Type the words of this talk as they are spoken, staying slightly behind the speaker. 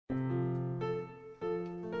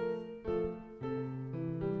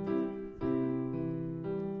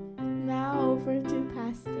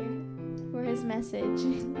his message.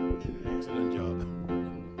 Excellent job.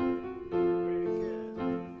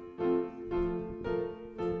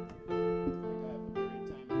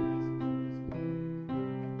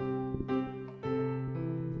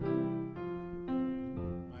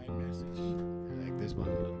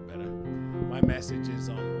 Message is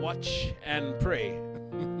on watch and pray.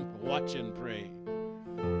 Watch and pray.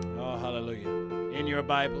 Oh, hallelujah. In your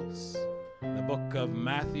Bibles, the book of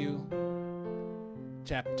Matthew,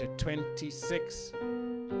 chapter 26,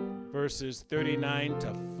 verses 39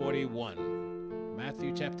 to 41.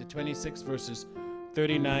 Matthew chapter 26, verses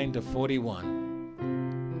 39 to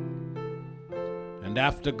 41. And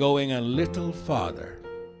after going a little farther,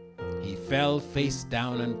 he fell face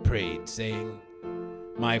down and prayed, saying,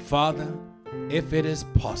 My Father, if it is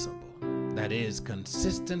possible, that is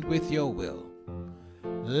consistent with your will,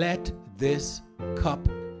 let this cup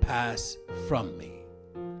pass from me.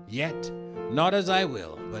 Yet not as I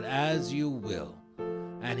will, but as you will.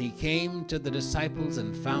 And he came to the disciples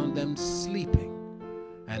and found them sleeping,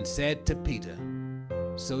 and said to Peter,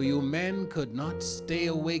 So you men could not stay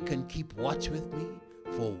awake and keep watch with me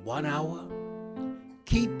for 1 hour?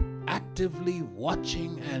 Keep actively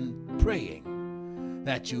watching and praying,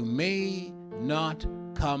 that you may not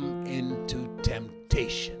come into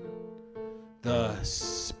temptation. The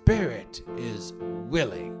spirit is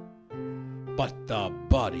willing, but the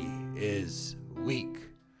body is weak.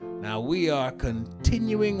 Now we are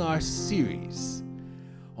continuing our series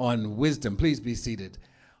on wisdom. Please be seated.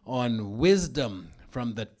 On wisdom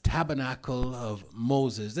from the tabernacle of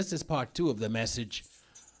Moses. This is part 2 of the message,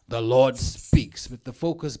 The Lord Speaks, with the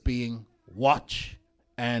focus being watch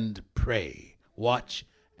and pray. Watch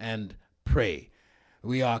and pray.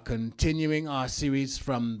 We are continuing our series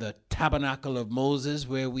from the tabernacle of Moses,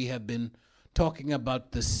 where we have been talking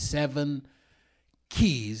about the 7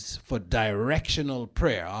 keys for directional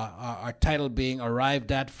prayer. Our title being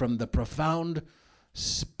arrived at from the profound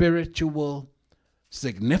spiritual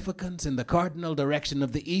significance in the cardinal direction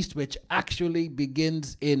of the East, which actually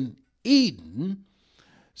begins in Eden,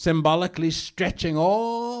 symbolically stretching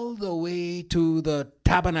all the way to the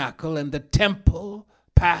tabernacle and the temple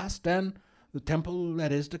past, and the temple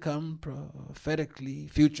that is to come, prophetically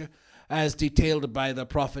future, as detailed by the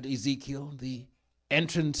prophet Ezekiel. The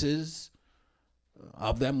entrances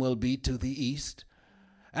of them will be to the east.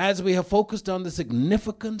 As we have focused on the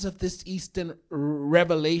significance of this Eastern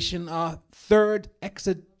revelation, our third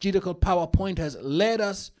exegetical PowerPoint has led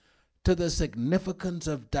us to the significance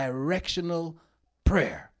of directional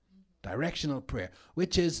prayer. Directional prayer,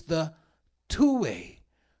 which is the two-way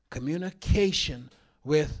communication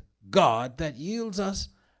with God that yields us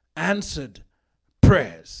answered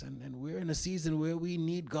prayers. And we're in a season where we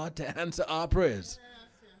need God to answer our prayers.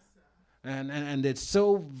 And it's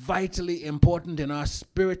so vitally important in our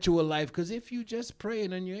spiritual life, because if you just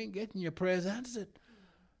praying and you ain't getting your prayers answered,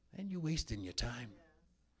 then you're wasting your time.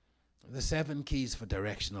 The 7 keys for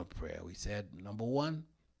directional prayer. We said, number 1,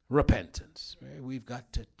 repentance. Right? We've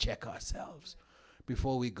got to check ourselves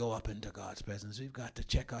before we go up into God's presence. We've got to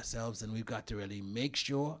check ourselves, and we've got to really make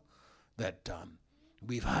sure that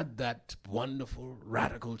we've had that wonderful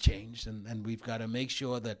radical change, and we've got to make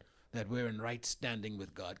sure that we're in right standing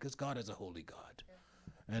with God, because God is a holy God.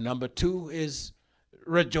 Yeah. And number 2 is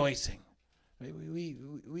rejoicing.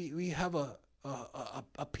 We have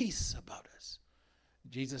a peace about us.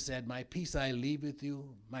 Jesus said, My peace I leave with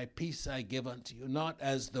you, my peace I give unto you, not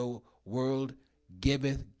as the world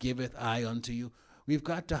giveth I unto you. We've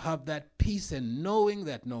got to have that peace in knowing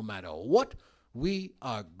that no matter what we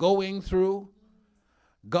are going through,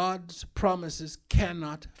 God's promises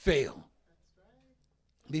cannot fail.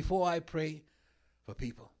 Before I pray for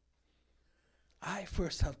people, I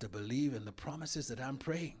first have to believe in the promises that I'm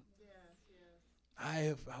praying.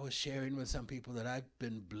 I was sharing with some people that I've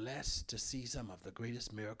been blessed to see some of the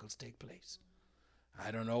greatest miracles take place.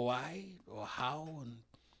 I don't know why or how.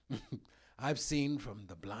 And I've seen from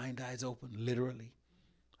the blind eyes open, literally.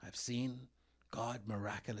 I've seen God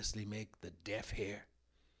miraculously make the deaf hear.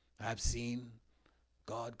 I've seen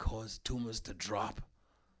God cause tumors to drop.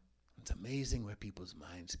 It's amazing where people's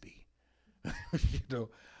minds be. You know,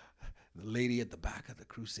 the lady at the back of the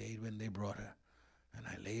crusade, when they brought her, and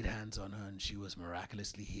I laid hands on her, and she was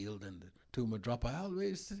miraculously healed, and the tumor dropped. I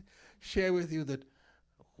always share with you that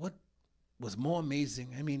what was more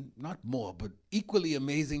amazing, I mean, not more, but equally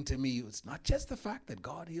amazing to me, was not just the fact that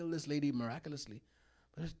God healed this lady miraculously,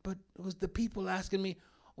 but it was the people asking me,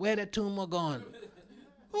 where the tumor gone?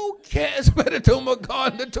 Who cares where the tumor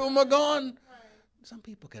gone? The tumor gone. Some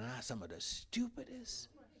people can ask some of the stupidest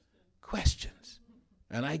questions.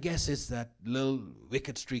 And I guess it's that little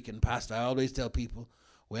wicked streak in pastor. I always tell people,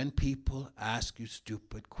 when people ask you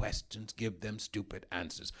stupid questions, give them stupid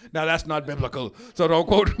answers. Now, that's not biblical, so don't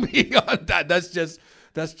quote me on that. That's just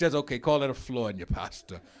okay. Call it a flaw in your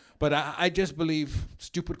pastor. But I just believe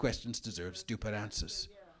stupid questions deserve stupid answers.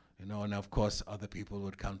 You know, and of course, other people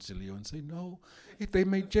would counsel you and say, no, if they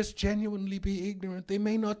may just genuinely be ignorant, they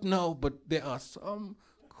may not know, but there are some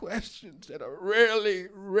questions that are really,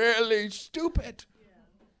 really stupid.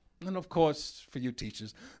 And of course, for you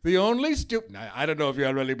teachers, the only stupid, I don't know if you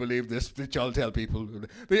all really believe this, that y'all tell people,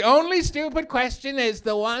 the only stupid question is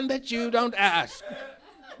the one that you don't ask.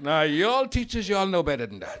 Now, y'all teachers, y'all know better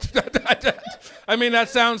than that. I mean, that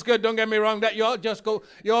sounds good, don't get me wrong, that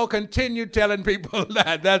y'all continue telling people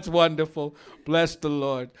that. That's wonderful. Bless the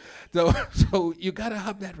Lord. So you got to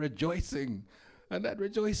have that rejoicing. And that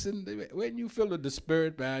rejoicing, when you fill with the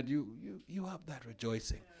Spirit, man, you have that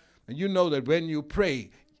rejoicing. And you know that when you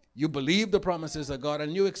pray, you believe the promises of God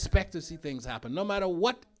and you expect to see things happen, no matter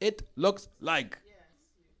what it looks like. Yes,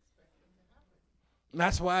 you expect them to happen.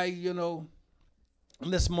 That's why, you know,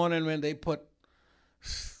 this morning when they put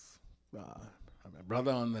my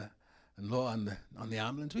brother-in-law on the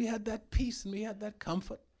ambulance, we had that peace and we had that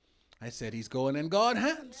comfort. I said, he's going in God's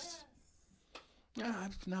hands.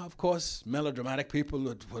 Now, of course, melodramatic people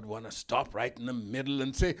would want to stop right in the middle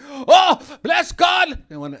and say, oh, bless God.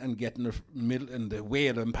 They want to get in the middle, in the way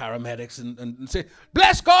of them paramedics and say,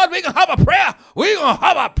 bless God, we can have a prayer. We're going to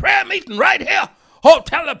have a prayer meeting right here. Oh,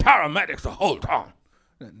 tell the paramedics to hold on.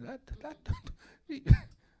 That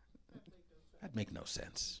make no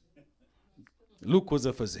sense. Luke was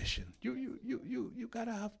a physician. You got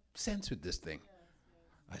to have sense with this thing.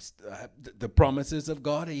 The promises of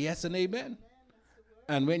God are yes and amen.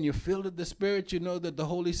 And when you're filled with the Spirit, you know that the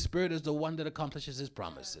Holy Spirit is the one that accomplishes his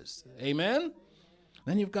promises. Amen?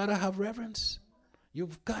 Then you've got to have reverence.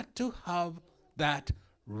 You've got to have that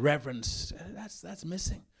reverence. That's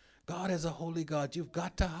missing. God is a holy God. You've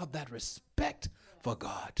got to have that respect for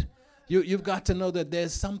God. You've got to know that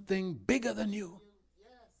there's something bigger than you.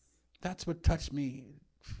 That's what touched me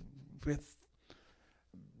with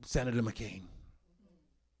Senator McCain.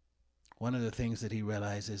 One of the things that he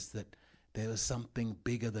realized is that there is something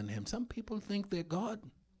bigger than him. Some people think they're God.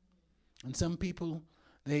 And some people,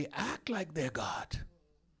 they act like they're God.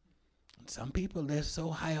 And some people, they're so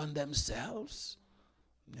high on themselves.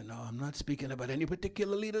 You know, I'm not speaking about any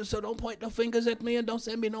particular leader, so don't point no fingers at me and don't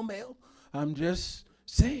send me no mail. I'm just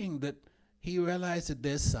saying that he realized that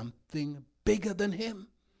there's something bigger than him.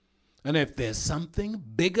 And if there's something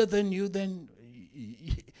bigger than you, then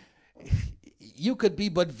you could be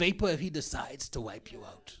but vapor if he decides to wipe you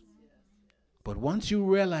out. But once you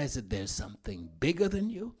realize that there's something bigger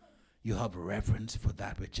than you, you have reverence for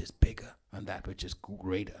that which is bigger and that which is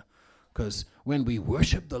greater. Because when we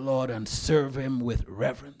worship the Lord and serve him with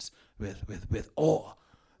reverence, with awe,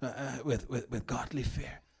 with godly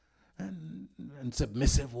fear and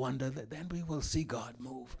submissive wonder, then we will see God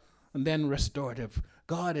move. And then restorative.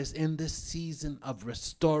 God is in this season of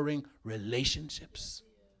restoring relationships.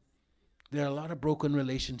 There are a lot of broken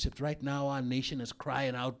relationships. Right now our nation is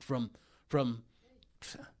crying out from I'm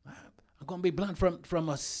going to be blunt, from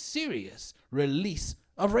a serious release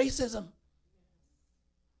of racism.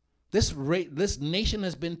 This nation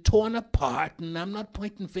has been torn apart, and I'm not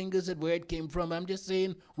pointing fingers at where it came from. I'm just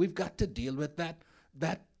saying we've got to deal with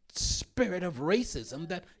that spirit of racism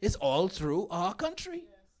that is all through our country.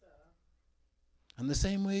 And the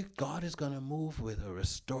same way, God is going to move with a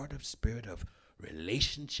restorative spirit of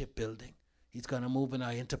relationship building. He's going to move in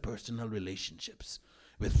our interpersonal relationships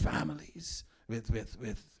with families, with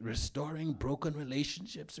restoring broken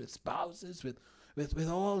relationships with spouses, with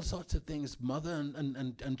all sorts of things, mother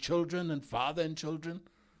and children and father and children.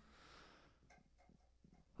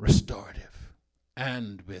 Restorative.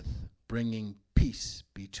 And with bringing peace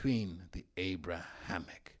between the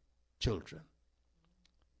Abrahamic children.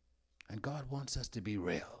 And God wants us to be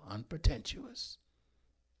real, unpretentious.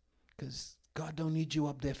 Because God don't need you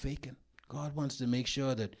up there faking. God wants to make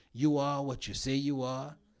sure that you are what you say you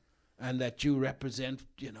are and that you represent,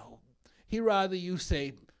 you know. He'd rather you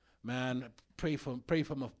say, man, pray for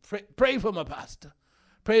my pastor.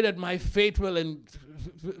 Pray that my faith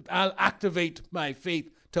I'll activate my faith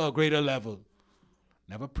to a greater level.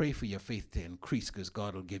 Never pray for your faith to increase, because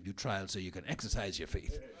God will give you trials so you can exercise your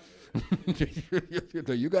faith.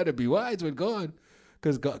 You got to be wise with God,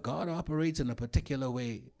 because God operates in a particular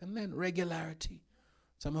way. And then regularity.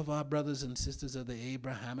 Some of our brothers and sisters of the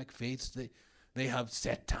Abrahamic faiths, they have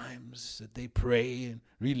set times that they pray and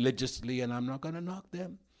religiously, and I'm not going to knock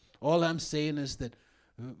them. All I'm saying is that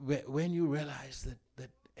when you realize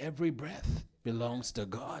that every breath belongs to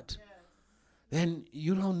God, then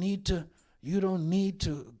you don't need to You don't need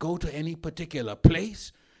to go to any particular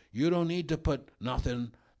place. You don't need to put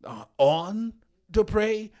nothing on to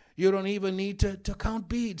pray. You don't even need to count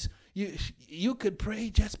beads. You could pray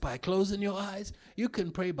just by closing your eyes. You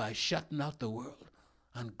can pray by shutting out the world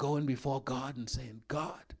and going before God and saying,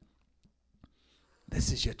 God,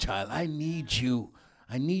 this is your child. I need you.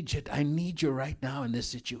 I need you right now in this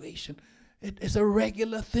situation. It's a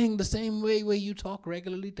regular thing, the same way where you talk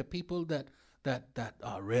regularly to people that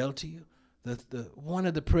are real to you. One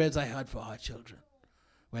of the prayers I had for our children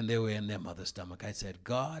when they were in their mother's stomach, I said,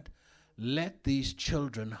 God, let these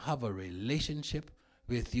children have a relationship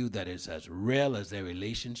with you that is as real as their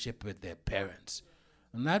relationship with their parents.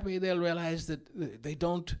 And that way they'll realize that they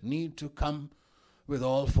don't need to come with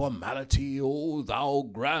all formality. O thou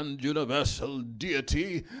grand universal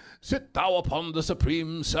deity, sit thou upon the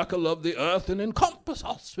supreme circle of the earth and encompass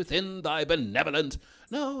us within thy benevolence.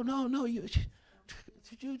 No,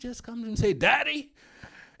 you just come and say, Daddy,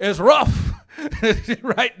 it's rough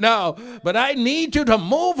right now, but I need you to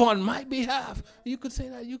move on my behalf. You could say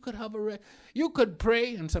that. You could have you could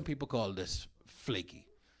pray, and some people call this flaky.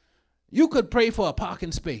 You could pray for a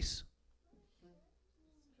parking space.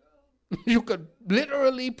 You could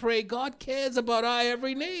literally pray, God cares about our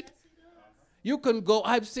every need. You can go,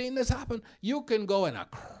 I've seen this happen. You can go in a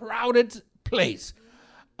crowded place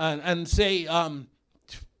and say,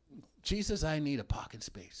 Jesus, I need a parking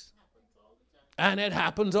space. And it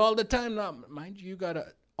happens all the time. Now, mind you got to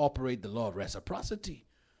operate the law of reciprocity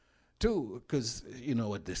too, because,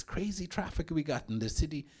 with this crazy traffic we got in the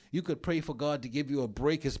city, you could pray for God to give you a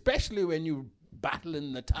break, especially when you're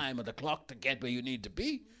battling the time of the clock to get where you need to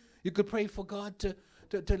be. You could pray for God to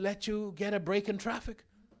let you get a break in traffic.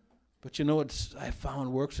 But what I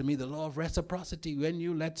found works for me? The law of reciprocity. When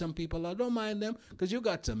you let some people out, don't mind them, because you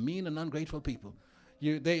got some mean and ungrateful people.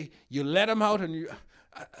 You let them out, and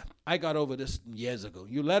I got over this years ago.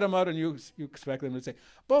 You let them out, and you expect them to say,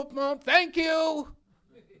 "But Mom, thank you."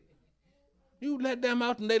 You let them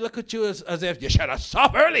out, and they look at you as if you should have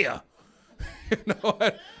stopped earlier.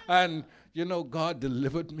 And God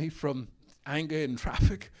delivered me from anger in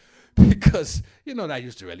traffic, because that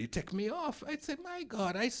used to really tick me off. I'd say, my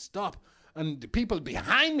God, I stop, and the people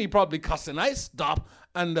behind me probably cussing. I stop,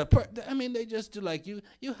 and they just do like you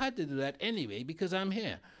had to do that anyway because I'm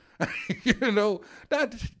here.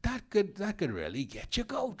 That could really get you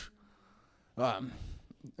goat. And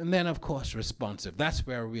then of course responsive. That's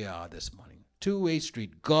where we are this morning. Two-way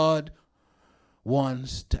street. God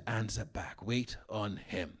wants to answer back. Wait on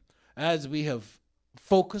him. As we have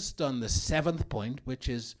focused on the 7th point, which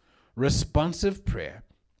is responsive prayer,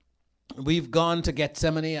 we've gone to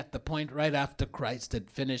Gethsemane at the point right after Christ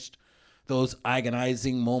had finished those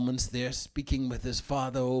agonizing moments there, speaking with his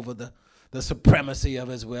Father over the supremacy of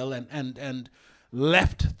his will, and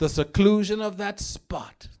left the seclusion of that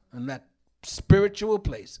spot and that spiritual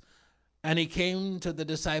place. And he came to the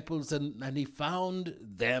disciples and he found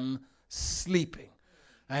them sleeping.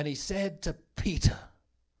 And he said to Peter,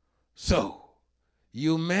 so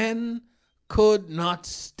you men could not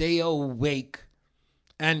stay awake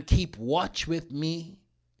and keep watch with me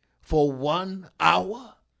for 1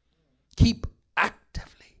 hour? Keep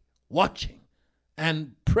actively watching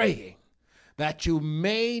and praying that you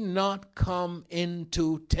may not come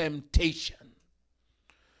into temptation.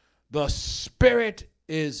 The spirit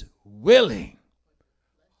is willing,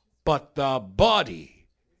 but the body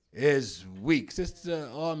is weak. Sister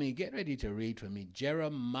Army, get ready to read for me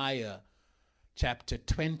Jeremiah chapter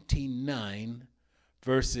 29,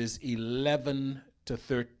 verses 11 to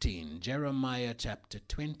 13. Jeremiah chapter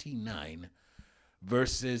 29,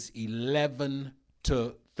 verses 11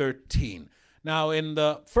 to 13. Now, in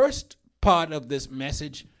the first part of this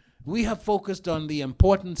message, we have focused on the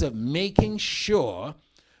importance of making sure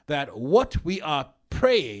that what we are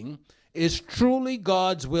praying is truly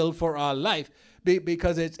God's will for our life,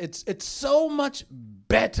 because it's so much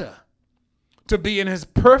better to be in his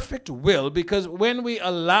perfect will, because when we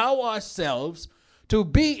allow ourselves to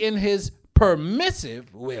be in his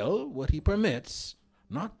permissive will, what he permits,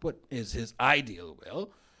 not what is his ideal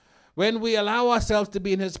will, when we allow ourselves to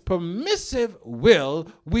be in his permissive will,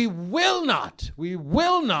 we will not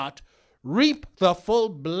reap the full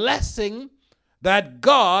blessing that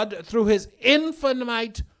God, through his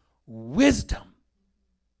infinite wisdom,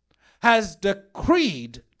 has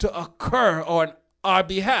decreed to occur on our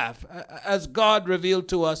behalf, as God revealed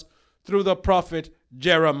to us through the prophet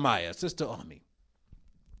Jeremiah. Sister Omi.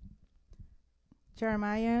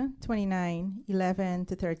 Jeremiah 29, 11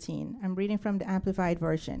 to 13. I'm reading from the Amplified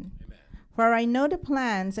Version. Amen. For I know the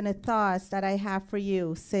plans and the thoughts that I have for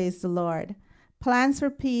you, says the Lord, plans for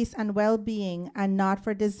peace and well-being and not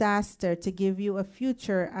for disaster, to give you a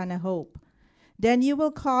future and a hope. Then you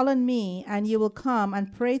will call on me, and you will come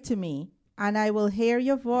and pray to me, and I will hear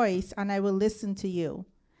your voice, and I will listen to you.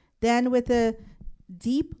 Then with a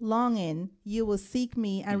deep longing, you will seek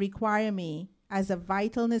me and require me as a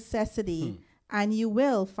vital necessity, and you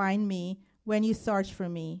will find me when you search for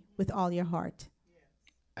me with all your heart.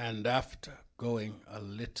 And after going a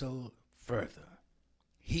little further,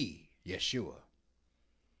 he, Yeshua,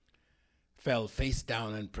 fell face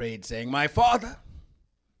down and prayed, saying, My Father,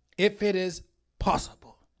 if it is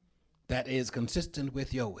possible, that is consistent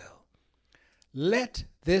with your will, let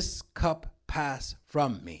this cup pass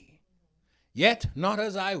from me. Yet not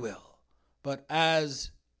as I will, but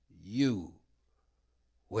as you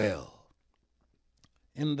will.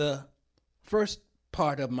 In the first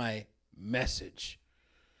part of my message,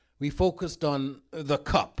 we focused on the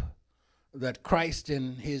cup that Christ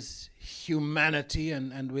in his humanity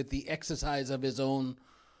and with the exercise of his own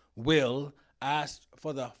will asked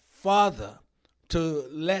for the Father to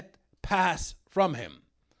let pass from him.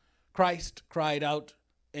 Christ cried out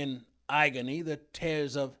in agony, the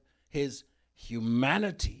tears of his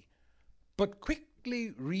humanity, but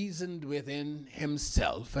quickly reasoned within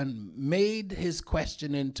himself and made his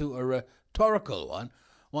question into a rhetorical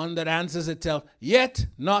one that answers itself, yet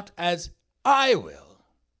not as I will,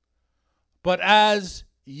 but as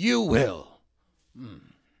you will.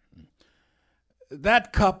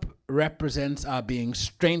 That cup represents our being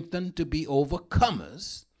strengthened to be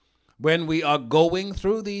overcomers when we are going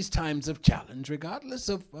through these times of challenge, regardless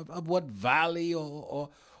of what valley or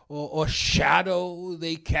shadow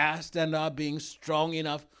they cast, and are being strong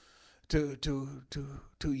enough to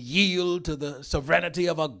yield to the sovereignty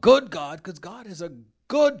of a good God, because God is a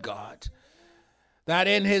good God, that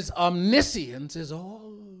in his omniscience is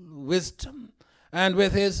all wisdom, and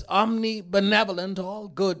with his omnibenevolent, all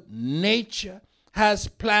good nature, has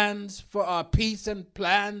plans for our peace and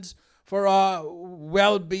plans for our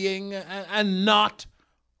well-being and not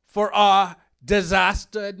for our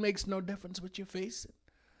disaster. It makes no difference what you face.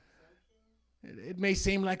 It may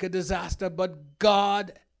seem like a disaster, but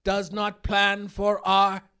God does not plan for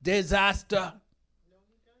our disaster.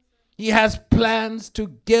 He has plans to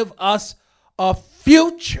give us a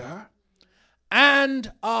future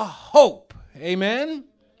and a hope. Amen?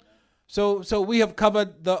 So we have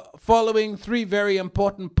covered the following three very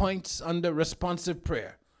important points under responsive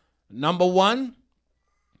prayer. Number one,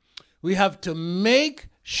 we have to make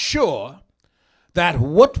sure that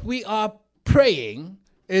what we are praying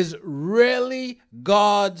is really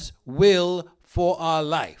God's will for our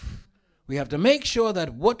life. We have to make sure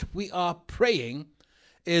that what we are praying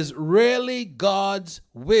is really God's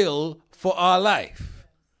will for our life.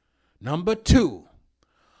 Number two,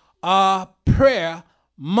 our prayer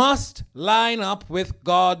must line up with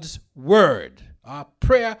God's word. Our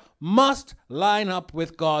prayer must line up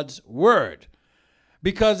with God's word.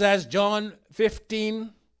 Because as John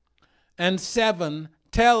 15:7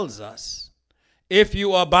 tells us, if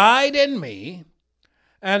you abide in me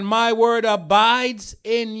and my word abides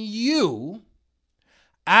in you,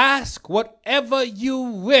 ask whatever you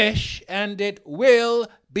wish and it will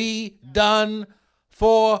be done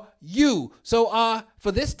for you. So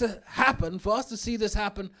for this to happen, for us to see this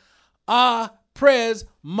happen, our prayers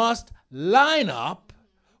must line up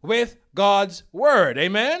with God's word.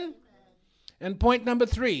 Amen? And point number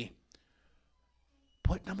three,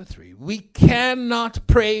 we cannot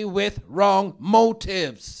pray with wrong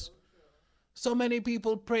motives. So many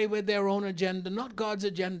people pray with their own agenda, not God's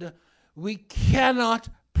agenda. We cannot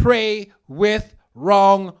pray with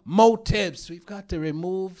wrong motives. We've got to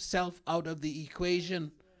remove self out of the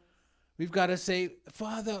equation. We've got to say,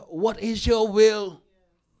 Father, what is your will?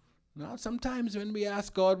 Now, sometimes when we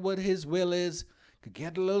ask God what his will is, it could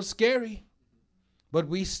get a little scary. But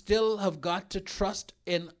we still have got to trust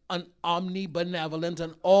in an omnibenevolent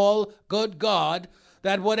and all good God,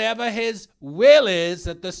 that whatever his will is,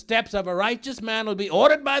 that the steps of a righteous man will be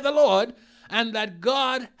ordered by the Lord, and that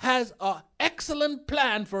God has an excellent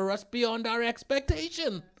plan for us beyond our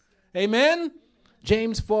expectation. Amen?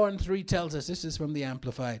 James 4:3 tells us, this is from the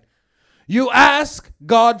Amplified, you ask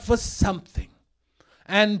God for something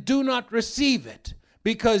and do not receive it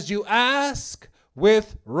because you ask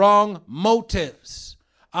with wrong motives,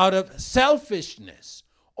 out of selfishness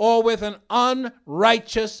or with an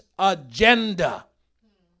unrighteous agenda.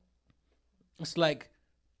 It's like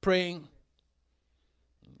praying.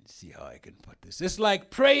 See how I can put this. It's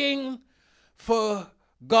like praying for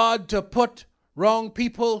God to put wrong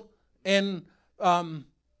people in the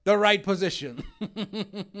right position.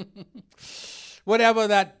 Whatever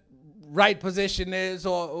that right position is,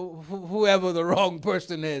 or whoever the wrong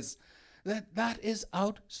person is. That is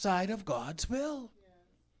outside of God's will.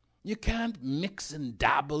 You can't mix and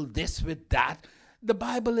dabble this with that. The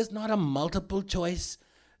Bible is not a multiple choice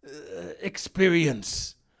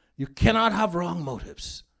experience. You cannot have wrong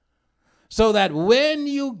motives. So that when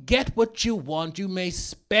you get what you want, you may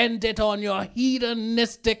spend it on your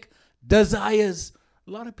hedonistic desires.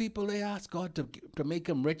 A lot of people, they ask God to make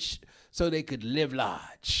them rich so they could live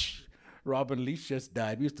large. Robin Leach just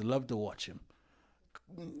died. We used to love to watch him.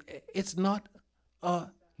 It's not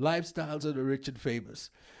lifestyles of the rich and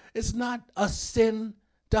famous. It's not a sin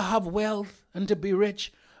to have wealth and to be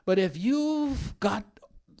rich. But if you've got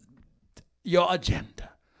your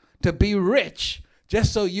agenda to be rich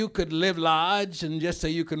just so you could live large and just so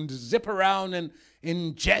you can zip around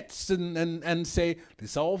in jets and say,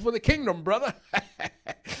 this is all for the kingdom, brother.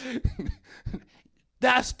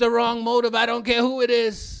 That's the wrong motive. I don't care who it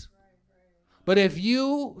is. But if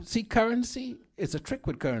you see currency, it's a trick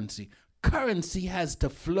with currency. Currency has to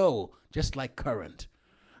flow just like current.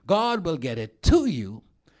 God will get it to you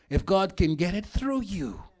if God can get it through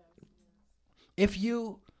you. If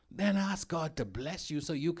you then ask God to bless you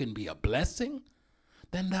so you can be a blessing,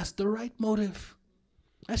 then that's the right motive.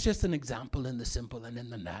 That's just an example in the simple and in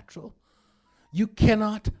the natural. You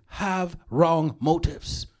cannot have wrong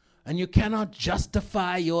motives, and you cannot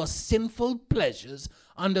justify your sinful pleasures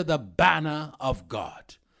under the banner of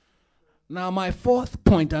God. Now, my fourth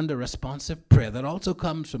point under responsive prayer that also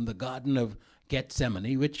comes from the Garden of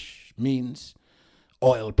Gethsemane, which means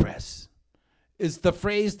oil press, is the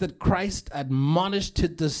phrase that Christ admonished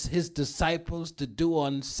his disciples to do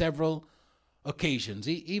on several occasions,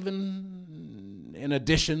 even in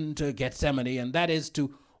addition to Gethsemane, and that is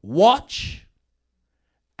to watch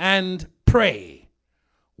and pray.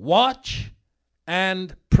 Watch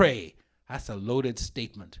and pray. That's a loaded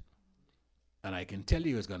statement. And I can tell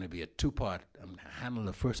you it's going to be a two-part. I'm going to handle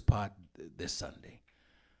the first part this Sunday.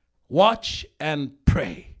 Watch and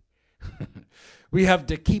pray. We have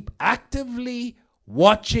to keep actively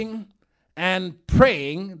watching and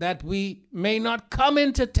praying that we may not come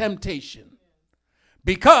into temptation.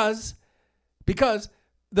 Because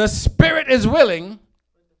the spirit is willing,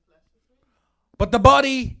 but the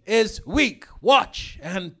body is weak. Watch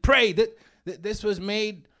and pray. This was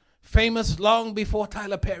made famous long before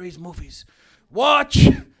Tyler Perry's movies. Watch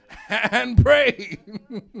and pray.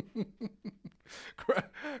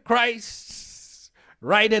 Christ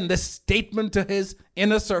writing this statement to his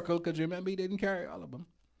inner circle, because remember, he didn't carry all of them.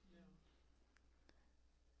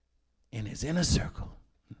 In his inner circle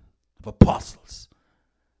of apostles,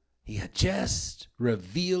 he had just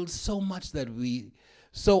revealed so much that we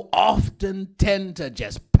so often tend to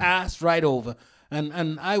just pass right over.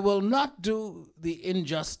 And I will not do the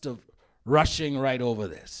injustice of rushing right over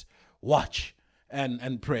this. Watch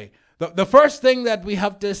and pray. The first thing that we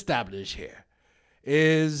have to establish here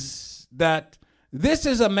is that this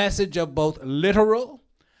is a message of both literal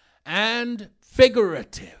and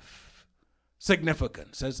figurative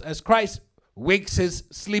significance. As Christ wakes his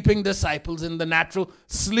sleeping disciples in the natural,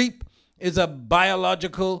 sleep is a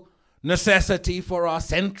biological necessity for our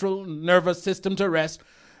central nervous system to rest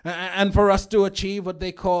and for us to achieve what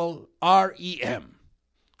they call REM,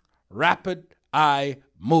 rapid eye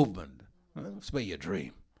movement. That's where you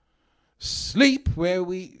dream. Sleep where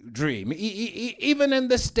we dream. Even in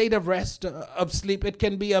the state of rest, of sleep, it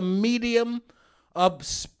can be a medium of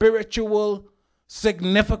spiritual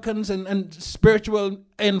significance and spiritual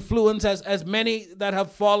influence, as many that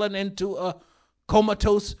have fallen into a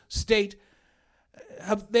comatose state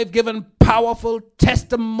they've given powerful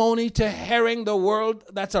testimony to herring the world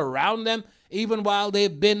that's around them, even while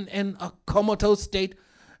they've been in a comatose state.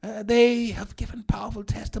 They have given powerful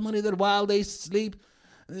testimony that while they sleep,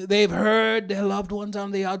 they've heard their loved ones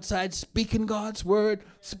on the outside speaking God's word,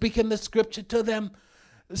 speaking the scripture to them,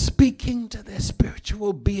 speaking to their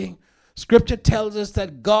spiritual being. Scripture tells us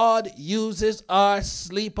that God uses our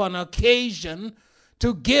sleep on occasion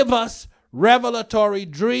to give us revelatory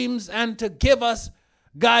dreams and to give us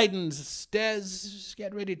guidance. Des,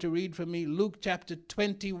 get ready to read for me Luke chapter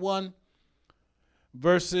 21,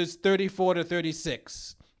 verses 34 to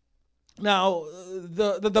 36. Now,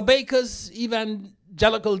 the Baker's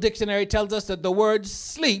Evangelical Dictionary tells us that the word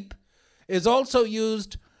sleep is also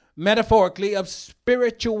used metaphorically of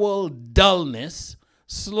spiritual dullness,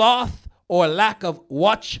 sloth, or lack of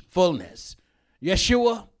watchfulness.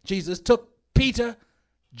 Yeshua, Jesus, took Peter,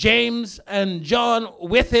 James, and John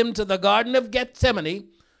with him to the Garden of Gethsemane,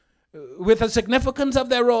 with the significance of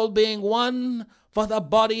their role being one for the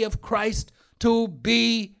body of Christ to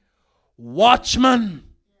be watchmen.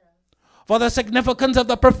 for the significance of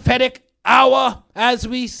the prophetic hour, as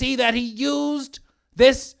we see that he used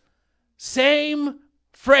this same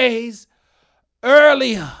phrase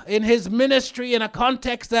earlier in his ministry in a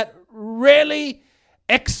context that really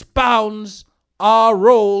expounds our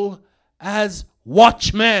role as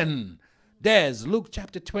watchmen. There's Luke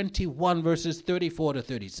chapter 21, verses 34 to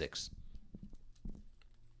 36.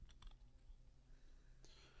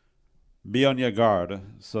 Be on your guard,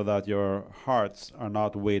 so that your hearts are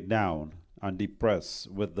not weighed down and depressed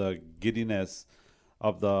with the giddiness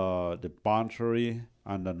of the debauchery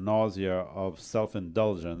and the nausea of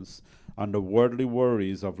self-indulgence and the worldly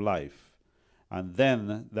worries of life. And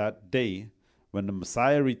then that day, when the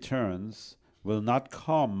Messiah returns, will not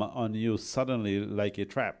come on you suddenly like a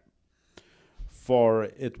trap. For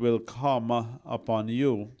it will come upon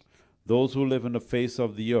you, those who live in the face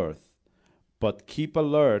of the earth. But keep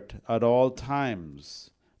alert at all times.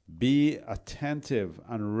 Be attentive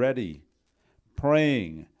and ready,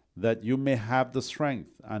 praying that you may have the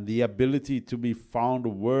strength and the ability to be found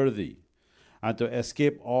worthy and to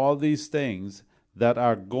escape all these things that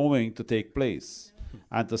are going to take place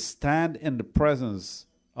and to stand in the presence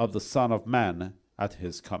of the Son of Man at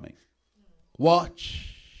his coming.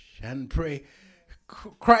 Watch and pray.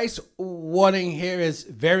 Christ's warning here is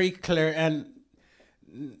very clear and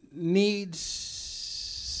needs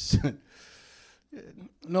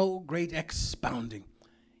no great expounding.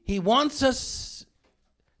 He wants us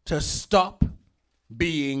to stop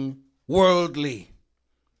being worldly,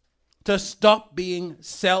 to stop being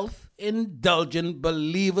self-indulgent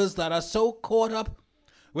believers that are so caught up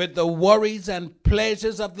with the worries and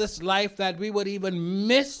pleasures of this life that we would even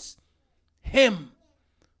miss him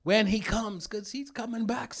when he comes, because he's coming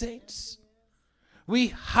back, saints. We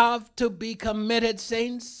have to be committed,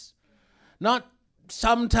 saints, not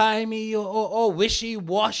sometimey or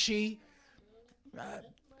wishy-washy.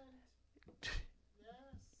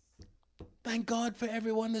 Thank God for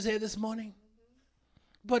everyone that's here this morning.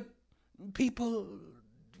 But people,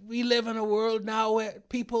 we live in a world now where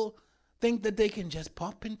people think that they can just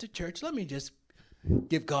pop into church. Let me just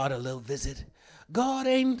give God a little visit. God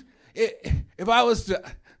ain't, if I was to,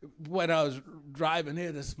 when I was driving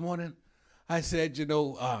here this morning, I said,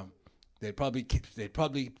 they'd probably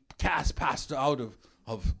cast pastor out of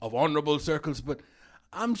honorable circles, but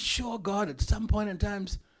I'm sure God at some point in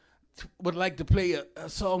times would like to play a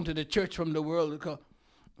song to the church from the world called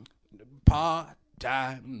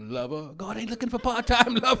Part-Time Lover. God ain't looking for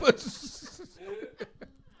part-time lovers.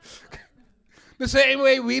 The same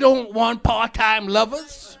way we don't want part-time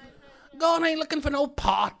lovers. God ain't looking for no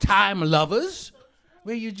part-time lovers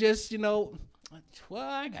where you just, well,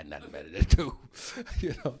 I got nothing better to do.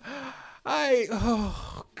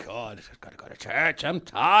 Oh, God, I got to go to church. I'm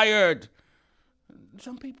tired.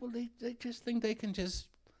 Some people, they just think they can just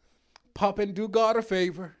pop and do God a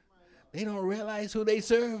favor. They don't realize who they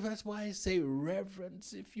serve. That's why I say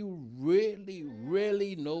reverence. If you really,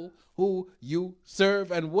 really know who you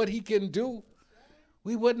serve and what he can do,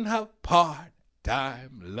 we wouldn't have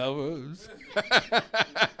part-time lovers.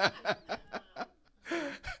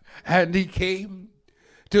 And he came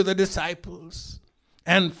to the disciples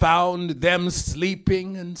and found them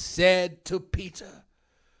sleeping and said to Peter,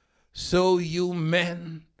 so you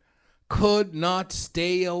men could not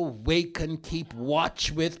stay awake and keep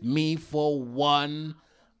watch with me for 1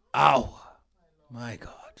 hour. My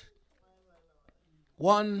God.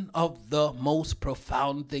 One of the most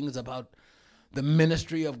profound things about the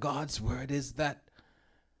ministry of God's word is that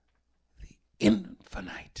the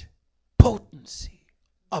infinite potency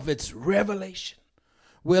of its revelation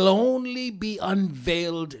will only be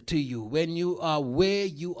unveiled to you when you are where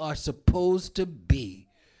you are supposed to be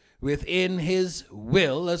within his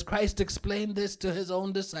will, as Christ explained this to his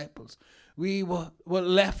own disciples. We were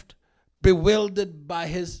left bewildered by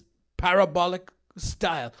his parabolic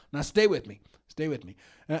style. Now stay with me.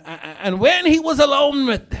 And when he was alone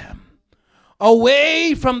with them,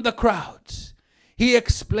 away from the crowds, he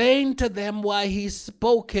explained to them why he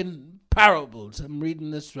spoke in parables. I'm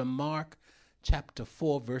reading this from Mark chapter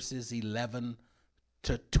 4, verses 11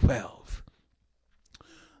 to 12.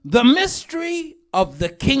 The mystery of the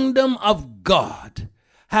kingdom of God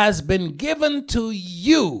has been given to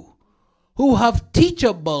you who have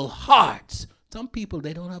teachable hearts. Some people,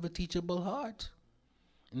 they don't have a teachable heart.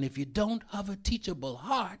 And if you don't have a teachable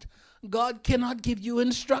heart, God cannot give you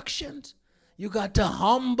instructions. You got to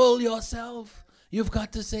humble yourself. You've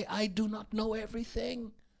got to say, I do not know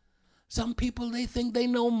everything. Some people, they think they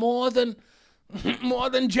know more than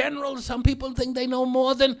generals. Some people think they know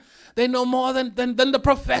more than the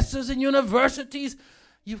professors in universities.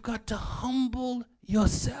 You've got to humble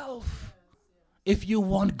yourself if you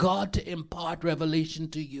want God to impart revelation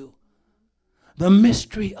to you. The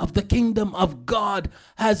mystery of the kingdom of God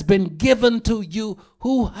has been given to you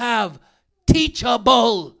who have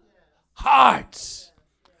teachable hearts.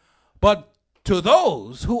 But to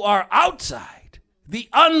those who are outside, the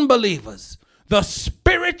unbelievers, the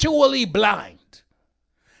spiritually blind,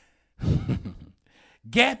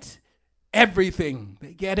 get everything.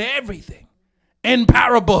 They get everything in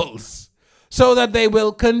parables, so that they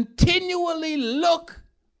will continually look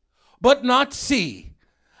but not see,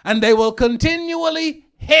 and they will continually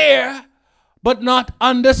hear but not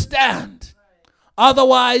understand.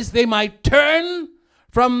 Otherwise, they might turn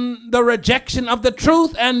from the rejection of the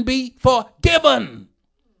truth and be forgiven.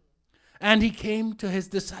 And he came to his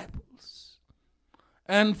disciples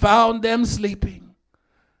and found them sleeping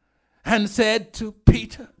and said to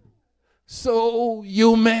Peter, "So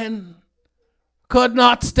you men could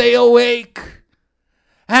not stay awake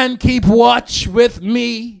and keep watch with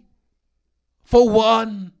me for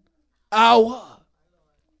 1 hour."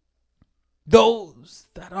 Those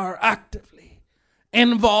that are actively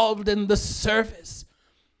involved in the service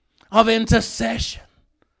of intercession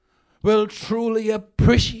will truly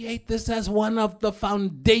appreciate this as one of the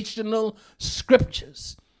foundational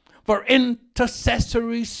scriptures for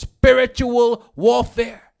intercessory spiritual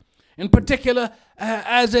warfare. In particular,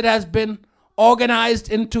 as it has been organized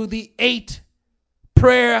into the 8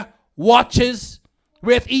 prayer watches,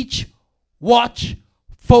 with each watch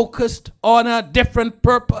focused on a different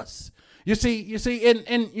purpose. You see,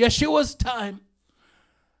 in Yeshua's time,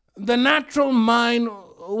 the natural mind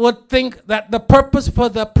would think that the purpose for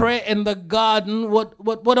the prayer in the garden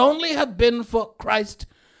would only have been for Christ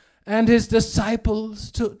and his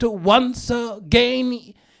disciples to once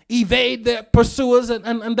again evade their pursuers,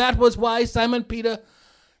 and that was why Simon Peter,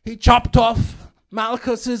 he chopped off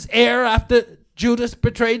Malchus's ear after Judas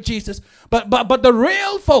betrayed Jesus. But the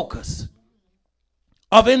real focus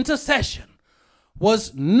of intercession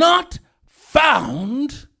was not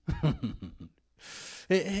found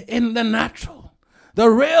in the natural. The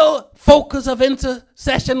real focus of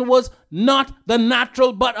intercession was not the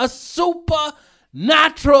natural, but a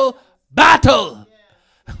supernatural battle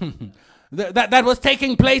that was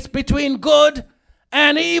taking place between good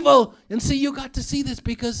and evil. And see, you got to see this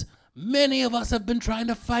because many of us have been trying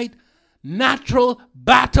to fight natural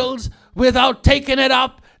battles without taking it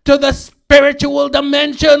up to the spiritual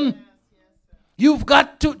dimension. You've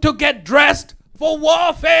got to get dressed for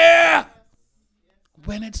warfare.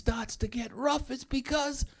 When it starts to get rough, it's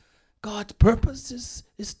because God's purpose is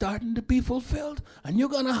starting to be fulfilled. And you're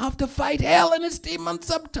going to have to fight hell and its demons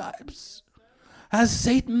sometimes. As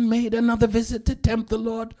Satan made another visit to tempt the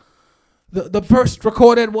Lord, the first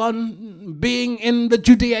recorded one being in the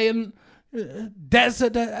Judean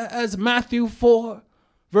desert, as Matthew 4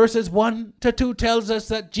 verses 1 to 2 tells us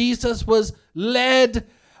that Jesus was led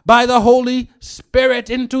by the Holy Spirit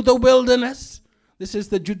into the wilderness. This is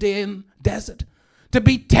the Judean desert, to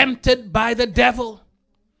be tempted by the devil.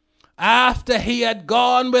 After he had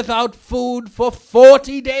gone without food for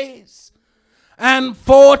 40 days and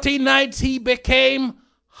 40 nights, he became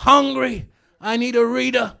hungry. I need a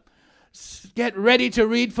reader. Get ready to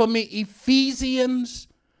read for me Ephesians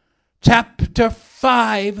chapter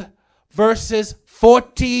 5 verses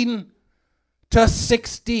 14 to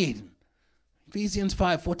 16. Ephesians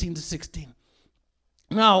 5, 14 to 16.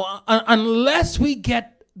 Now, unless we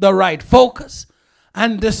get the right focus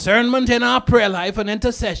and discernment in our prayer life and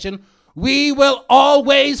intercession, we will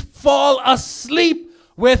always fall asleep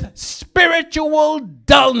with spiritual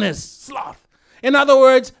dullness, sloth. In other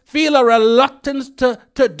words, feel a reluctance to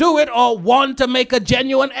do it or want to make a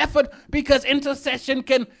genuine effort, because intercession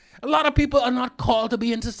a lot of people are not called to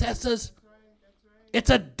be intercessors. It's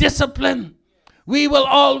a discipline. We will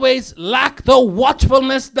always lack the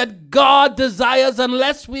watchfulness that God desires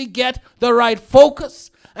unless we get the right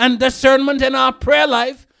focus and discernment in our prayer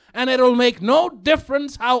life, and it'll make no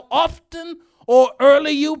difference how often or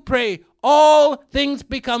early you pray. All things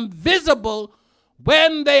become visible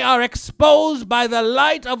when they are exposed by the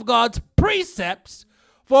light of God's precepts,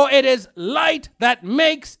 for it is light that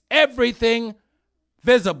makes everything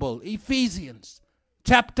visible. Ephesians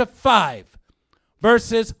chapter 5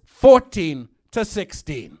 verses 14 to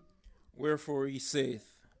 16. Wherefore he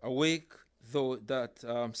saith, Awake, thou that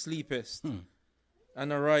sleepest,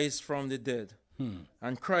 and arise from the dead,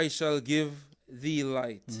 and Christ shall give thee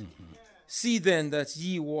light. See then that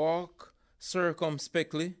ye walk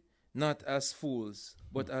circumspectly, not as fools,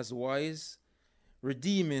 but as wise,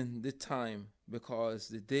 redeeming the time, because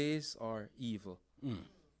the days are evil.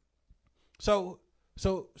 So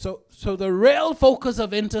the real focus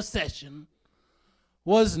of intercession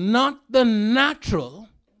was not the natural,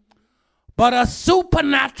 but a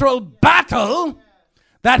supernatural battle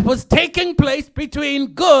that was taking place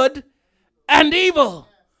between good and evil.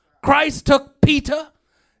 Christ took Peter,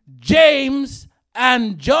 James,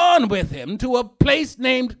 and John with him to a place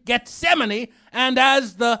named Gethsemane, and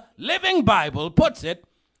as the Living Bible puts it,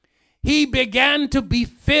 he began to be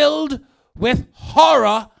filled with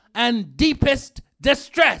horror and deepest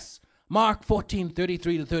distress. Mark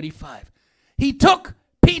 14:33-35. He took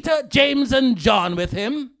Peter, James, and John with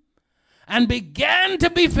him and began to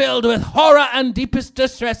be filled with horror and deepest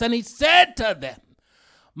distress. And he said to them,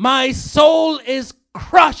 my soul is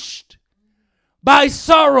crushed by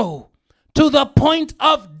sorrow to the point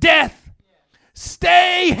of death.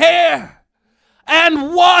 Stay here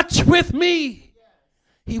and watch with me.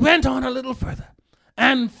 He went on a little further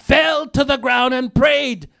and fell to the ground and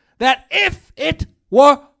prayed that if it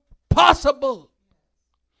were possible,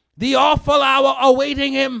 the awful hour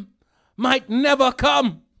awaiting him might never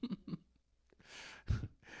come.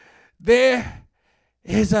 There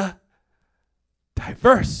is a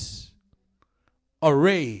diverse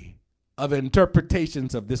array of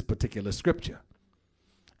interpretations of this particular scripture,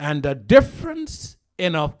 and a difference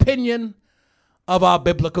in opinion of our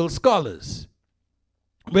biblical scholars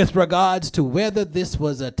with regards to whether this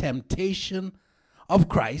was a temptation of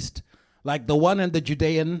Christ, like the one in the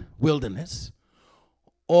Judean wilderness,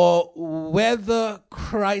 or whether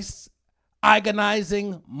Christ's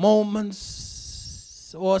agonizing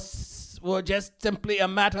moments were just simply a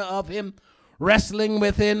matter of him wrestling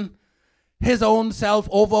within his own self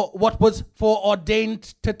over what was foreordained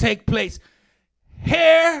to take place.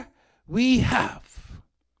 Here we have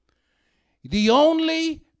the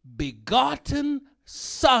only begotten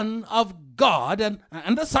Son of God and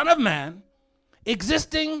the Son of Man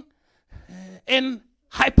existing in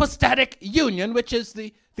hypostatic union, which is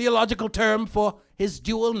the theological term for his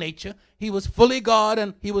dual nature. He was fully God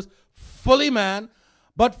and he was fully man.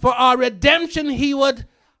 But for our redemption, he would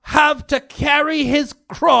have to carry his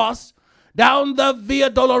cross down the Via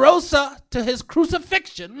Dolorosa to his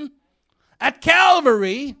crucifixion at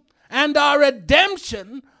Calvary, and our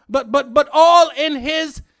redemption, but all in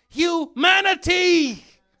his humanity.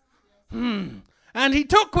 And he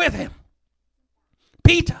took with him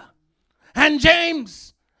Peter and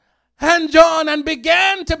James and John and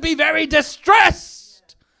began to be very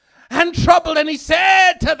distressed and troubled. And he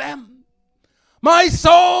said to them, my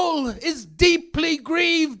soul is deeply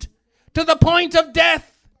grieved to the point of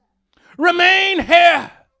death. Remain here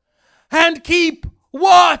and keep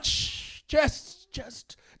watch.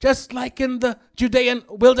 Just like in the Judean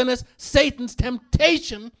wilderness, Satan's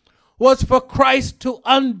temptation was for Christ to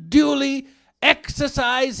unduly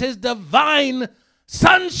exercise his divine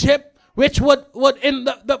sonship, which would in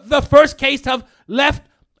the first case have left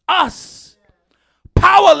us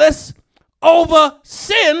powerless over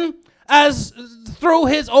sin, as through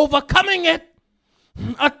his overcoming it,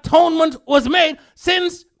 atonement was made.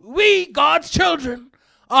 Since we, God's children,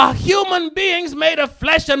 are human beings made of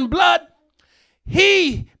flesh and blood,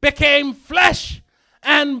 he became flesh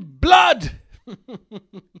and blood.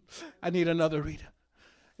 I need another reader.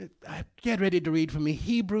 Get ready to read for me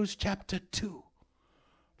Hebrews chapter 2,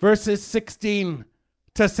 verses 16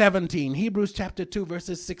 to 17. Hebrews chapter 2,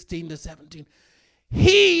 verses 16 to 17.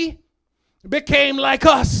 He became like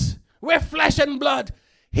us. We're flesh and blood.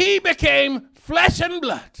 He became flesh and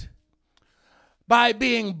blood by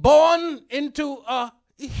being born into a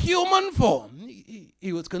human form.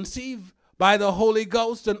 He was conceived by the Holy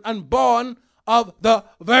Ghost and born of the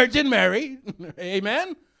Virgin Mary.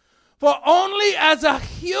 Amen. For only as a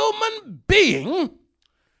human being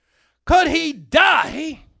could he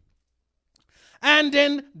die, and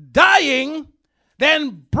in dying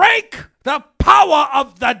then break the power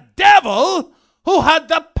of the devil, who had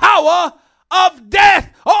the power of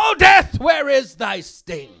death. Oh, death, where is thy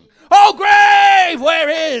sting? Oh, grave, where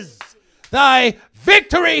is thy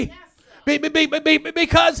victory?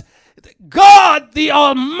 Because God, the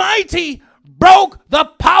Almighty, broke the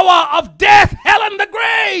power of death, hell, and the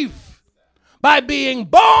grave by being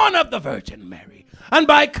born of the Virgin Mary, and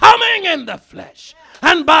by coming in the flesh,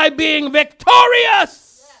 and by being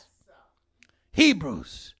victorious.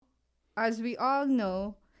 Hebrews. As we all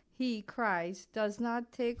know, he, Christ, does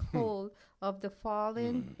not take hold of the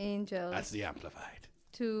fallen angels. That's the Amplified.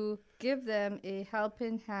 To give them a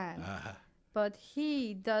helping hand. But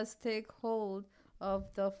he does take hold of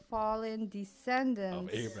the fallen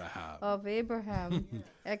descendants of Abraham,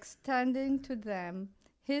 extending to them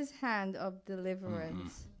his hand of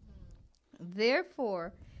deliverance.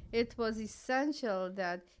 Therefore, it was essential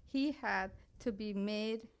that he had to be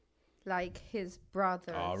made like his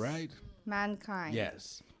brothers. All right. mankind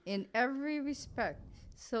Yes. in every respect,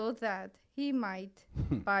 so that he might,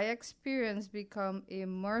 by experience, become a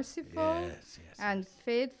merciful and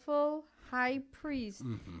faithful high priest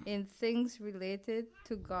in things related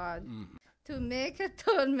to God, to make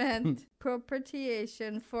atonement,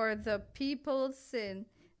 propitiation for the people's sin,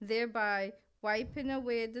 thereby wiping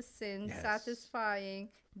away the sin, satisfying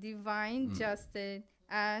divine justice,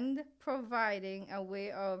 and providing a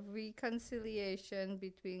way of reconciliation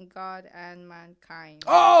between God and mankind.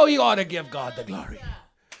 Oh, you ought to give God the glory.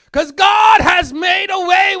 Because God has made a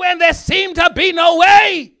way when there seemed to be no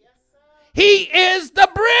way. He is the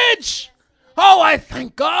bridge. Oh, I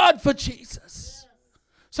thank God for Jesus.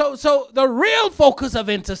 So the real focus of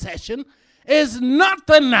intercession is not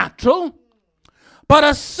the natural, but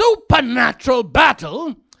a supernatural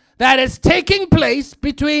battle that is taking place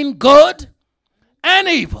between good and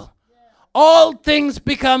evil. All things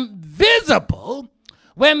become visible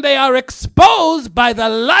when they are exposed by the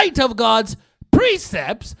light of God's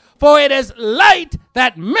precepts, for it is light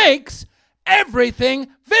that makes everything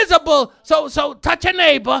visible. So touch a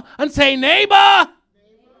neighbor and say, neighbor,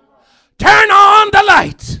 turn on the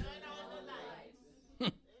light.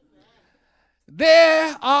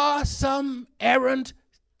 There are some errant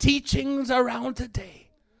teachings around today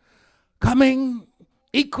coming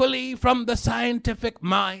equally from the scientific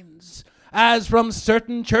minds as from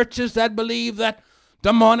certain churches that believe that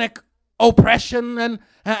demonic oppression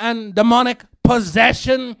and demonic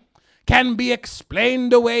possession can be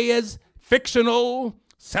explained away as fictional,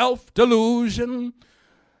 self-delusion,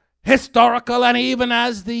 historical, and even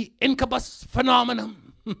as the incubus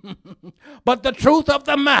phenomenon. But the truth of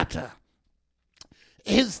the matter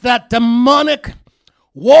is that demonic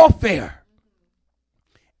warfare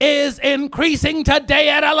is increasing today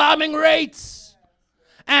at alarming rates.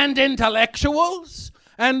 And intellectuals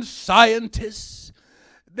and scientists,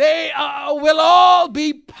 they will all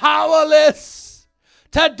be powerless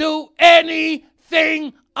to do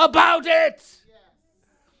anything about it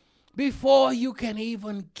before you can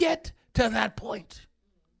even get to that point.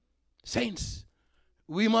 Saints,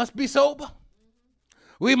 we must be sober.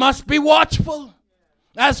 We must be watchful.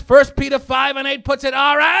 As 1 Peter 5:8 puts it,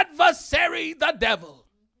 our adversary, the devil,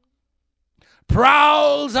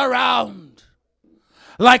 prowls around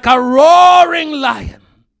like a roaring lion,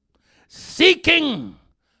 seeking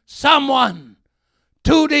someone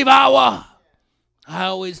to devour. I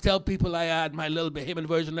always tell people, I add my little Bahamian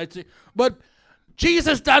version, I say, but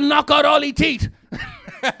Jesus done knock out all his teeth.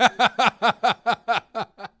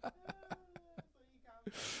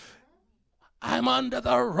 I'm under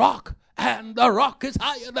the rock, and the rock is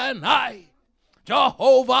higher than I.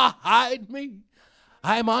 Jehovah, hide me.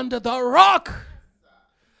 I'm under the rock.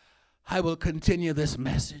 I will continue this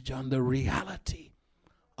message on the reality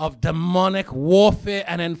of demonic warfare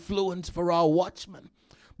and influence for our watchmen.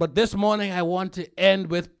 But this morning I want to end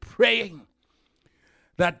with praying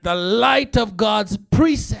that the light of God's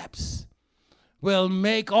precepts will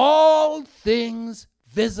make all things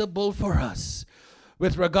visible for us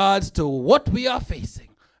with regards to what we are facing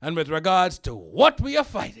and with regards to what we are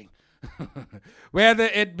fighting. Whether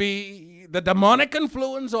it be the demonic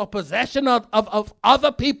influence or possession of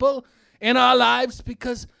other people in our lives,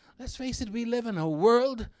 because let's face it, we live in a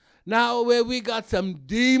world now where we got some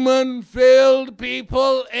demon-filled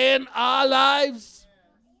people in our lives.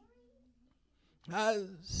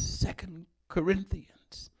 As 2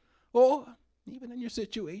 Corinthians, or even in your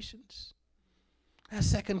situations,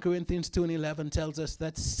 as 2 Corinthians 2:11 tells us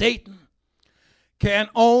that Satan can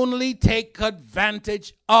only take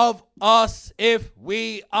advantage of us if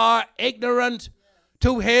we are ignorant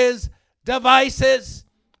to his devices,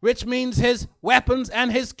 which means his weapons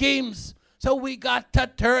and his schemes. So we got to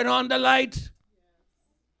turn on the light.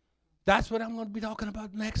 That's what I'm going to be talking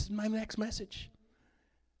about next in my next message.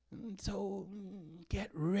 And so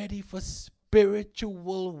get ready for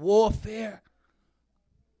spiritual warfare.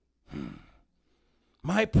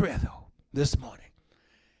 My prayer, though, this morning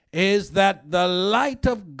is that the light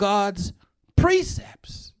of God's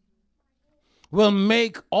precepts will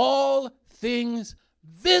make all things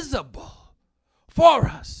visible for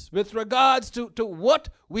us with regards to what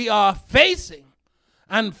we are facing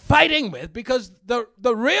and fighting with, because the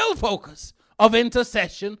real focus of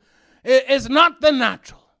intercession is not the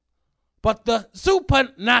natural, but the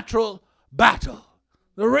supernatural battle.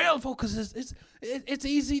 The real focus is it's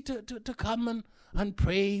easy to come and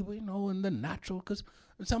pray, we know, in the natural, because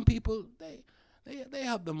some people, they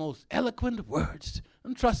have the most eloquent words.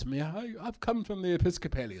 And trust me, I've come from the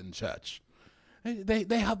Episcopalian church.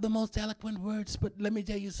 They have the most eloquent words, but let me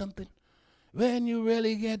tell you something. When you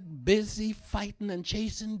really get busy fighting and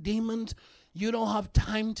chasing demons, You don't have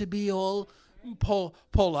time to be all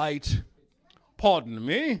polite. Pardon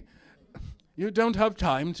me. You don't have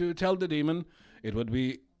time to tell the demon. It would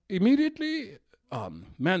be immediately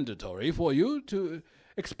mandatory for you to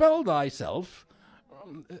expel thyself.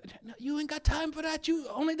 You ain't got time for that. You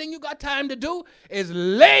only thing you got time to do is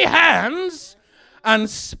lay hands and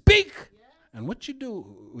speak. And what you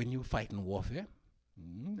do when you fight in warfare,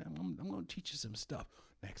 I'm going to teach you some stuff.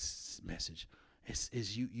 Next message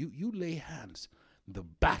is you lay hands. The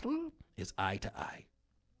battle is eye to eye.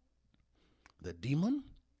 The demon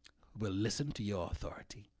will listen to your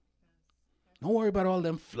authority. Don't worry about all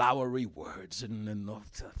them flowery words and all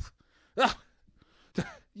stuff.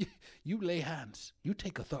 You lay hands, you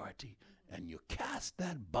take authority, and you cast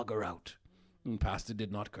that bugger out. And Pastor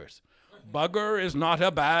did not curse. Bugger is not a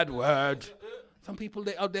bad word. Some people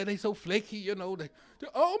out there, they so flaky, you know. They,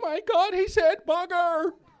 oh my God, he said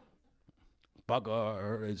bugger.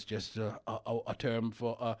 Bugger is just a term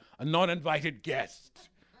for a non-invited guest.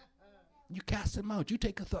 You cast them out. You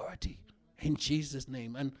take authority in Jesus'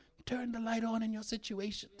 name and turn the light on in your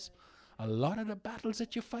situations. A lot of the battles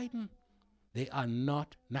that you're fighting, they are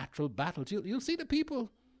not natural battles. You'll see the people.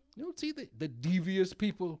 You'll see the devious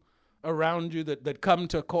people around you that come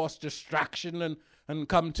to cause distraction and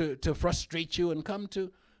come to frustrate you and come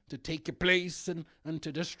to take your place and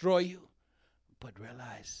to destroy you. But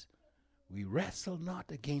realize, we wrestle not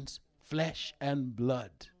against flesh and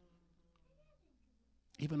blood.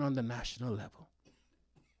 Even on the national level.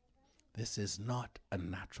 This is not a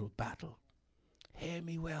natural battle. Hear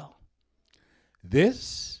me well.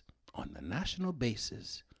 This, on the national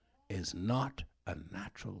basis, is not a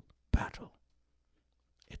natural battle.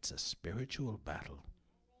 It's a spiritual battle.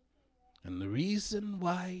 And the reason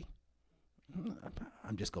why,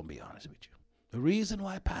 I'm just going to be honest with you. The reason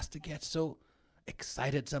why Pastor gets so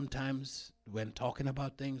excited sometimes when talking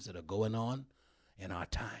about things that are going on in our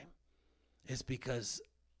time is because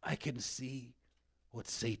I can see what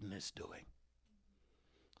Satan is doing.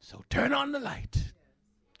 So turn on the light.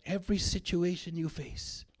 Every situation you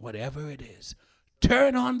face, whatever it is,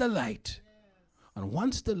 turn on the light. And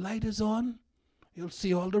once the light is on, you'll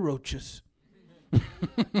see all the roaches.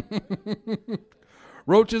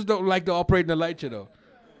 Roaches don't like to operate in the light, you know.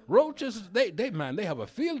 Roaches, they have a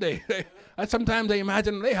field day. Sometimes they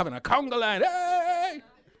imagine they having a conga line.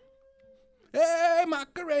 Hey,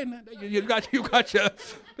 Macarena. You got your...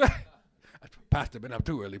 Pastor, been up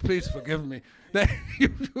too early. Please forgive me.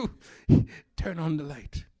 You turn on the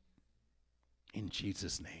light. In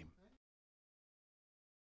Jesus' name.